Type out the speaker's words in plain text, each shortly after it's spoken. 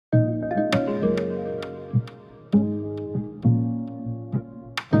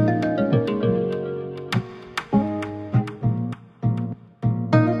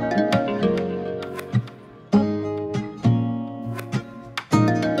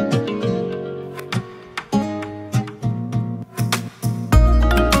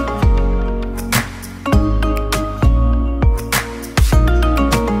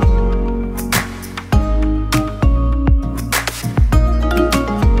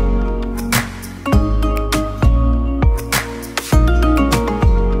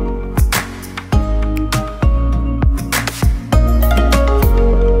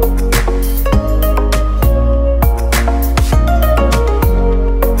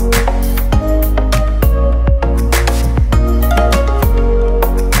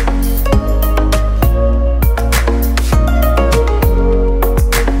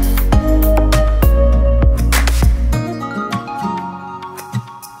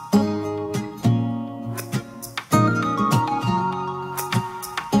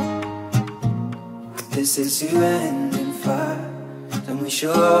this is to end in fire, then we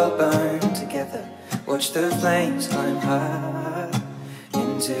shall all burn together. Watch the flames climb high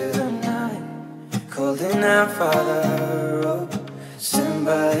into the night, calling out, Father, oh, stand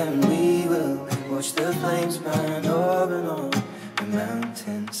by and we will watch the flames burn over and on the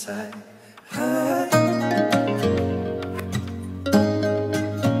mountainside.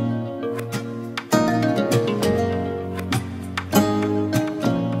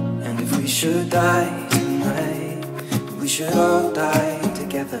 And if we should die tonight, we should all die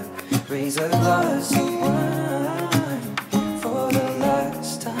together. Raise a glass of wine for the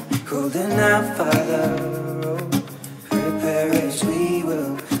last time, calling out, Father, oh, prepare as we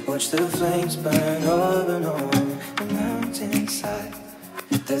will watch the flames burn over and on the mountainside.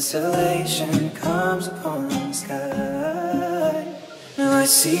 Desolation comes upon the sky. Now I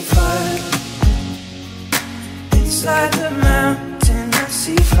see fire inside the mountain. I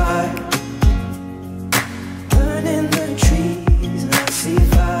see fire